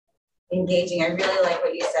engaging? I really like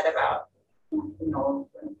what you said about, you know,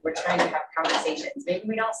 we're trying to have conversations. Maybe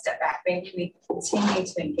we don't step back. Maybe we continue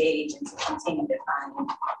to engage and to continue to find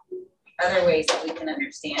other ways that we can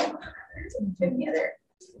understand one another. Any other?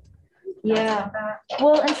 Yeah.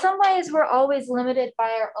 Well, in some ways, we're always limited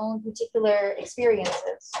by our own particular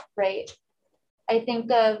experiences, right? I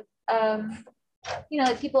think of, you know,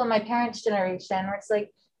 like people in my parents' generation, where it's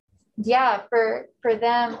like, yeah, for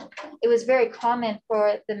them, it was very common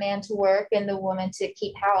for the man to work and the woman to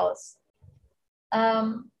keep house.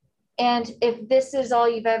 And if this is all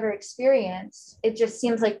you've ever experienced, it just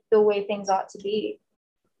seems like the way things ought to be.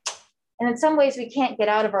 And in some ways, we can't get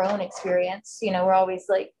out of our own experience. You know, we're always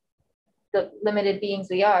like the limited beings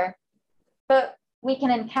we are, but we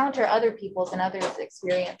can encounter other people's and others'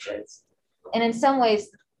 experiences. And in some ways,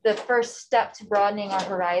 the first step to broadening our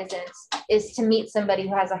horizons is to meet somebody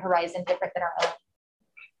who has a horizon different than our own.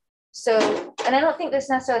 So, and I don't think this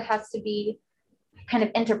necessarily has to be kind of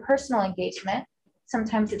interpersonal engagement.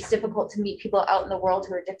 Sometimes it's difficult to meet people out in the world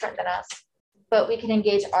who are different than us, but we can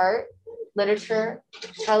engage art, literature,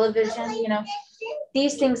 television, you know,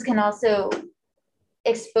 these things can also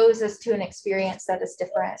expose us to an experience that is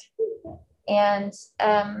different. And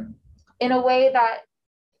in a way that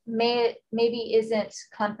maybe isn't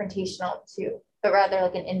confrontational too, but rather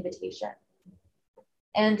like an invitation.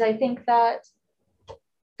 And I think that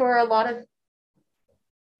for a lot of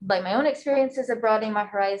like my own experiences of broadening my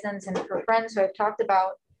horizons and for friends who I've talked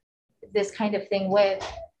about this kind of thing with,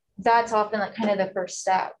 that's often like kind of the first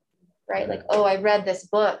step, right? Like, oh, I read this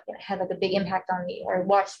book and it had like a big impact on me, or I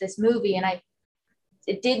watched this movie and I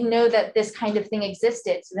didn't know that this kind of thing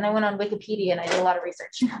existed. So then I went on Wikipedia and I did a lot of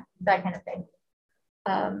research, that kind of thing.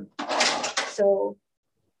 So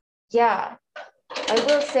yeah, I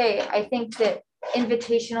will say, I think that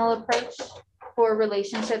invitational approach for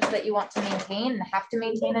relationships that you want to maintain and have to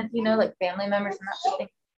maintain it, you know, like family members and that sort of thing.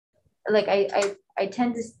 Like I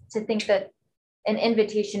tend to think that an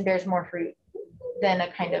invitation bears more fruit than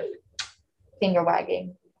a kind of finger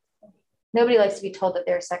wagging. Nobody likes to be told that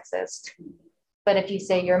they're sexist. But if you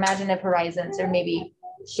say your imaginative horizons are maybe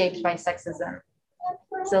shaped by sexism,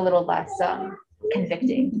 it's a little less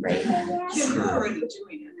convicting, right? You're already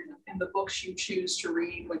doing it in the books you choose to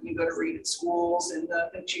read when you go to read at schools, and the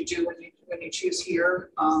things you do when you choose here.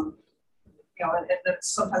 You know, and that's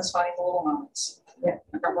sometimes finding the little moments. Yeah.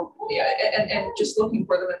 Yeah, and just looking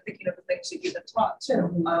for them and thinking of the things that you've been taught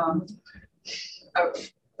too.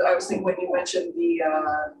 I was thinking when you mentioned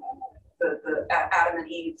the Adam and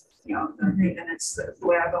Eve, you know, and it's the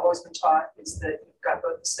way I've always been taught is that you've got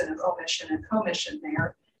both the sin of omission and commission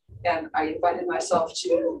there. And I invited myself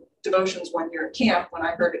to devotions one year at camp when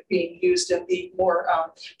I heard it being used in the more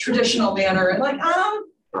traditional manner, and like, I'm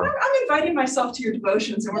inviting myself to your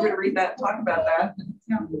devotions, and we're going to read that and talk about that.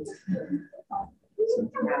 Yeah.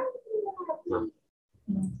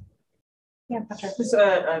 Yeah, Patrick. Just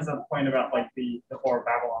as a point about like the whore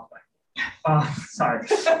Babylon thing. Sorry.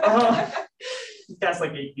 That's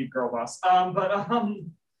like a girl boss.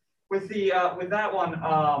 With that one,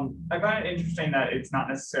 I find it interesting that it's not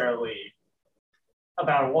necessarily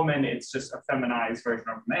about a woman, it's just a feminized version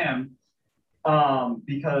of a man.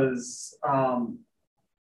 Because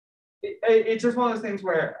it's just one of those things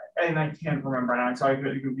where, and I can't remember now, so I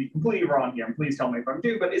could be completely wrong here, and please tell me if I'm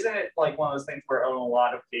due, but isn't it like one of those things where in a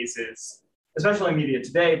lot of cases, especially in media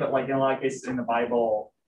today, but like in a lot of cases in the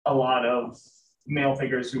Bible, a lot of male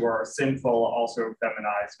figures who are sinful also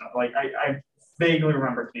feminized? Like I vaguely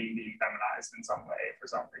remember Cain being feminized in some way for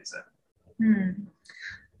some reason.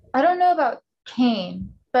 I don't know about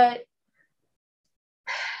Cain, but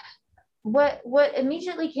what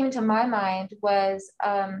immediately came to my mind was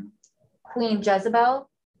Queen Jezebel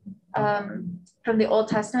from the Old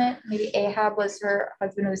Testament. Maybe Ahab was her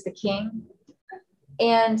husband, who was the king.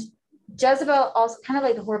 And Jezebel, also kind of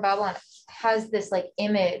like the whore of Babylon, has this like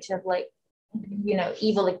image of like, you know,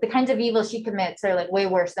 evil, like the kinds of evil she commits are like way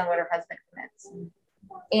worse than what her husband commits.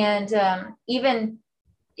 And even,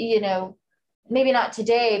 you know, maybe not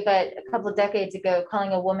today, but a couple of decades ago,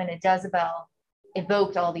 calling a woman a Jezebel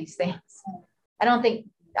evoked all these things. I don't think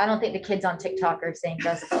the kids on TikTok are saying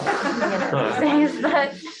Jezebel, you know, these things,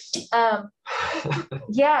 but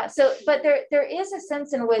yeah. So, but there is a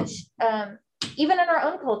sense in which even in our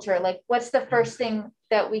own culture, like what's the first thing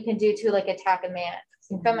that we can do to like attack a man?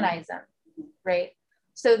 Feminize them, right?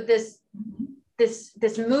 So this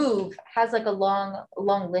move has like a long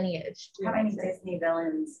lineage. How many Disney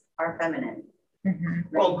villains are feminine?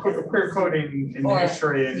 Well, queer coding in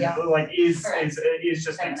history and like is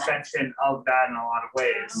just an extension of that in a lot of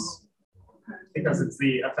ways, because it's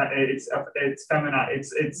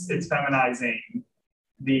feminizing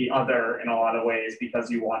the other in a lot of ways, because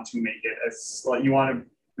you want to make it as like you want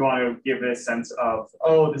to give it a sense of,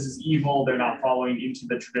 oh, this is evil, they're not following into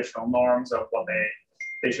the traditional norms of what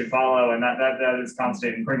they should follow, and that is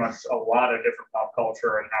constant in pretty much a lot of different pop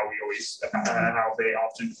culture and how they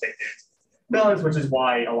often depict it. Villains, which is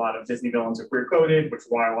why a lot of Disney villains are queer coded, which is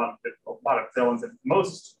why a lot of villains in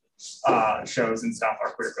most shows and stuff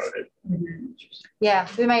are queer coded. Yeah,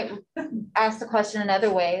 we might ask the question in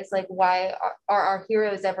other ways, like why are our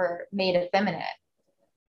heroes ever made effeminate?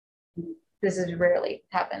 This is rarely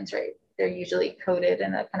happens, right? They're usually coded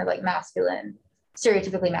in a kind of like masculine,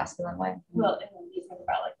 stereotypically masculine way. Well, and when you think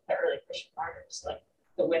about like the early Christian martyrs, like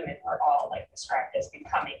the women are all like described as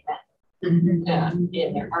becoming men. In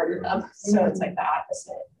their martyrdom. So it's like the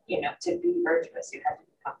opposite, you know, to be virtuous, you have to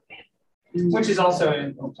become a man. Which is also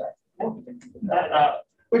in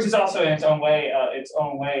its own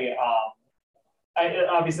way,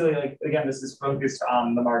 obviously, like again, this is focused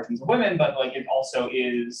on the margins of women, but like it also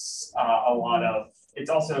is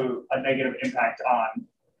it's also a negative impact on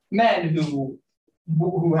men who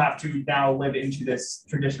have to now live into this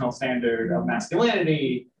traditional standard of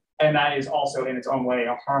masculinity. And that is also in its own way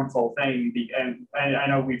a harmful thing. And I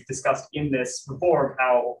know we've discussed in this before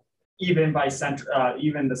how even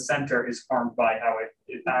the center is harmed by how it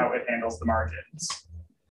handles the margins.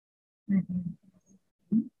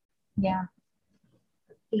 Yeah.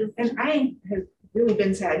 And I have really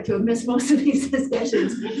been sad to have missed most of these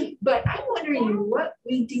discussions, but I'm wondering what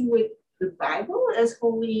we do with the Bible as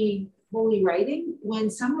holy writing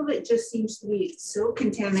when some of it just seems to be so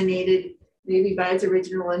contaminated, maybe by its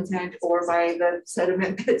original intent or by the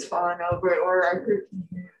sediment that's fallen over it, or our group,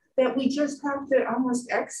 that we just have to almost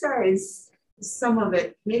excise some of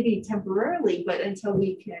it, maybe temporarily, but until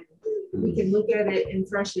we can look at it in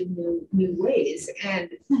fresh and new ways. And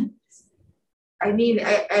I mean,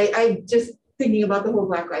 I just thinking about the whole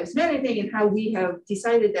Black Lives Matter thing and how we have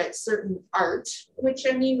decided that certain art, which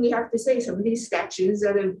I mean, we have to say some of these statues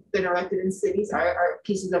that have been erected in cities are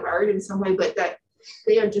pieces of art in some way, but that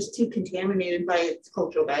they are just too contaminated by its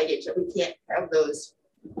cultural baggage that we can't have those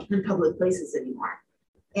in public places anymore.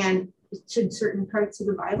 And should certain parts of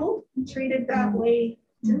the Bible be treated that way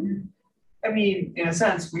too? I mean, in a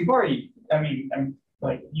sense, I'm pretty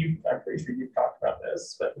sure you've talked about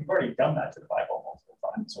this, but we've already done that to the Bible multiple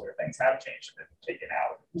times where things have changed and been taken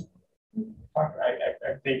out. I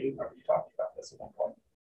vaguely remember you talking about this at one point.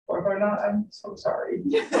 Or if I'm not, I'm so sorry.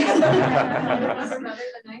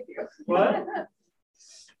 What?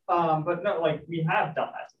 But no, like we have done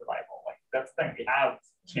that to the Bible. Like that's the thing, we have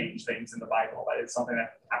changed things in the Bible, but it's something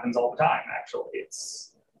that happens all the time. Actually,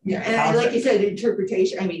 it's and like you said,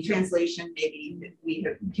 interpretation. I mean, translation. Maybe we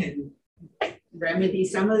can remedy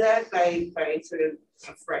some of that by sort of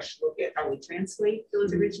a fresh look at how we translate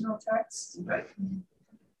those original texts. But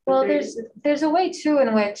Well, there's a way too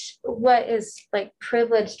in which what is like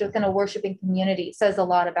privileged within a worshiping community says a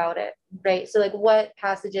lot about it, right? So like what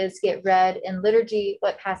passages get read in liturgy,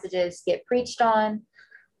 what passages get preached on.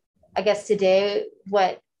 I guess today,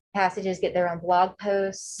 what passages get their own blog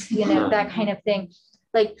posts, that kind of thing.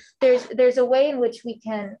 Like there's a way in which we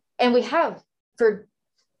can, and we have for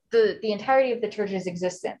the entirety of the church's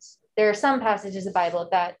existence. There are some passages of the Bible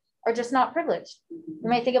that are just not privileged. You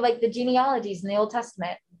might think of like the genealogies in the Old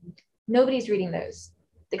Testament. Nobody's reading those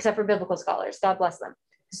except for biblical scholars. God bless them.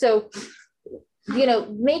 So,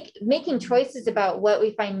 making choices about what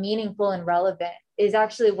we find meaningful and relevant is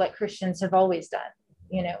actually what Christians have always done.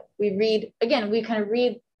 We kind of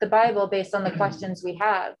read the Bible based on the questions we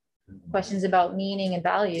have, questions about meaning and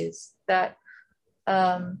values that.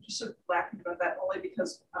 Just sort of laughing about that only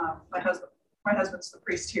because my husband's the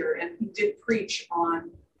priest here, and he did preach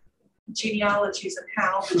on genealogies and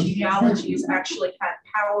how the genealogies actually had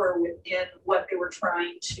power within what they were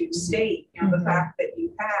trying to state. The fact that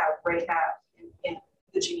you have Rahab in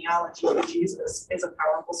the genealogy of Jesus is a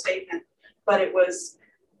powerful statement, but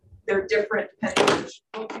they're different depending on which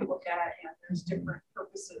book you look at, and there's different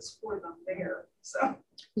purposes for them there. So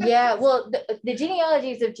yeah, well, the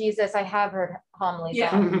genealogies of Jesus, I have heard homilies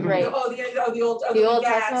on, right? The Old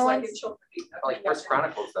Testament ones. Like First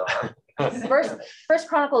Chronicles, though. First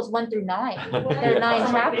Chronicles 1 through 9. There are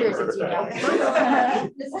 9 chapters of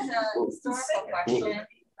genealogy. This is a historical question.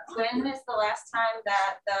 When is the last time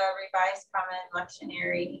that the Revised Common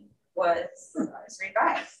Lectionary was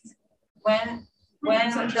revised? When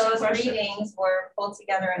those readings were pulled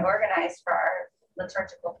together and organized for our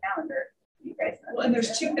liturgical calendar? You guys know. Well,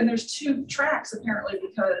 and there's two tracks apparently,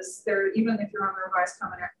 because even if you're on the Revised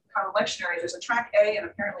Common Lectionary, there's a track A and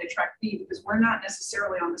apparently a track B, because we're not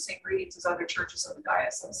necessarily on the same readings as other churches of the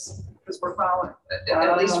diocese, because we're following,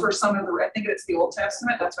 at least for some of the, I think it's the Old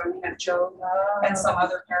Testament. That's why we have Job and some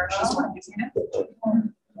other parishes weren't using it.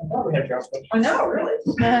 We have Job. Oh no, really?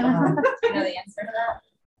 Do you know the answer to that?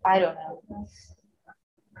 I don't know.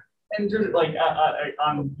 And just like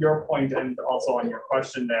on your point and also on your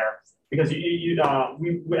question there, because we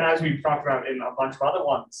as we've talked about in a bunch of other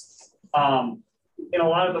ones, in a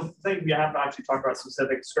lot of the things we haven't actually talked about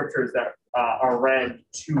specific scriptures that are read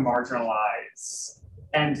to marginalize,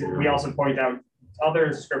 and we also point out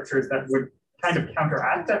other scriptures that would kind of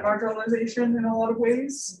counteract that marginalization in a lot of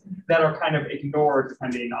ways that are kind of ignored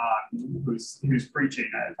depending on who's preaching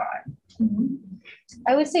at a time.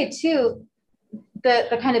 I would say too,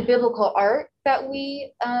 the kind of biblical art that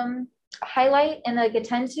we highlight and like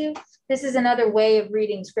attend to, this is another way of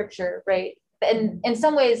reading scripture, right? And in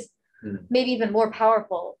some ways, maybe even more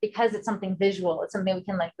powerful because it's something visual. It's something we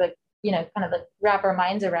can kind of wrap our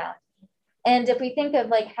minds around. And if we think of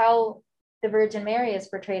like how the Virgin Mary is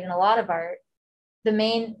portrayed in a lot of art,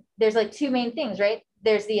 there's like 2 main things, right?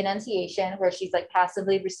 There's the Annunciation, where she's like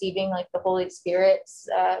passively receiving like the Holy Spirit's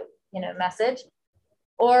message,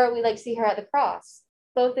 or we like see her at the cross.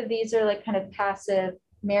 Both of these are like kind of passive.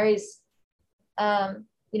 Mary's kind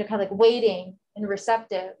of like waiting and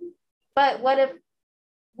receptive. But what if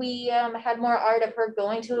we had more art of her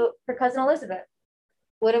going to her cousin Elizabeth?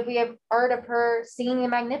 What if we have art of her singing a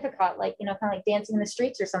Magnificat, like kind of like dancing in the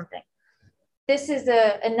streets or something? This is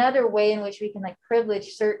another way in which we can like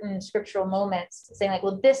privilege certain scriptural moments, saying like,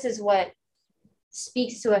 well, this is what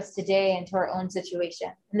speaks to us today and to our own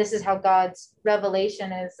situation, and this is how God's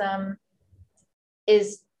revelation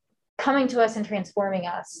is coming to us and transforming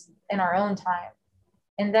us in our own time.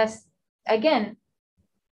 And that's, again,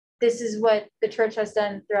 this is what the church has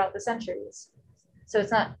done throughout the centuries. So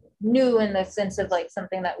it's not new in the sense of like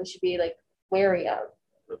something that we should be like wary of.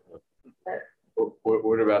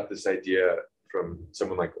 What about this idea from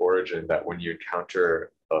someone like Origen that when you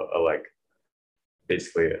encounter a like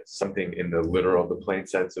basically something in the plain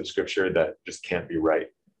sense of scripture that just can't be right,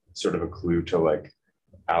 sort of a clue to like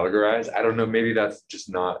allegorize? I don't know, maybe that just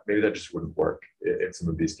wouldn't work in some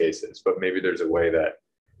of these cases, but maybe there's a way that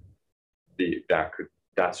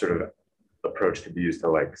that sort of approach could be used to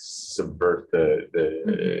like subvert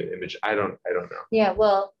the image. I don't know. Yeah,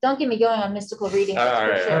 well, don't get me going on mystical reading of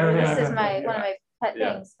scripture. This is one of my pet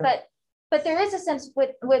things. But there is a sense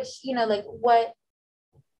with which, like what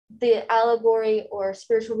the allegory or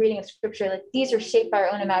spiritual reading of scripture, like these are shaped by our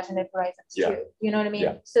own imaginative horizons too. You know what I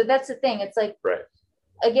mean? So that's the thing. It's like,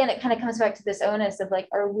 again, it kind of comes back to this onus of like,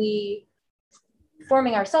 are we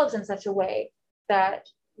forming ourselves in such a way that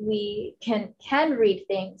we can read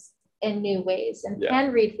things in new ways and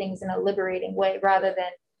can read things in a liberating way rather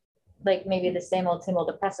than like maybe the same old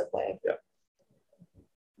oppressive way.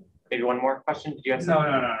 Maybe one more question. Did you have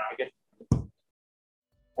No.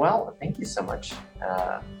 Well, thank you so much,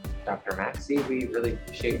 Dr. Maxey. We really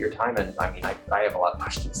appreciate your time. And I mean, I have a lot of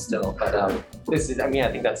questions still, but this is, I mean,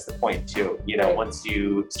 I think that's the point too. You know, once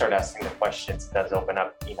you start asking the questions, it does open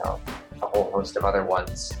up, you know, a whole host of other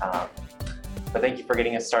ones. But thank you for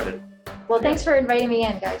getting us started. Well, thanks for inviting me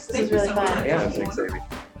in, guys. This is really fun. Yeah, thanks, Amy.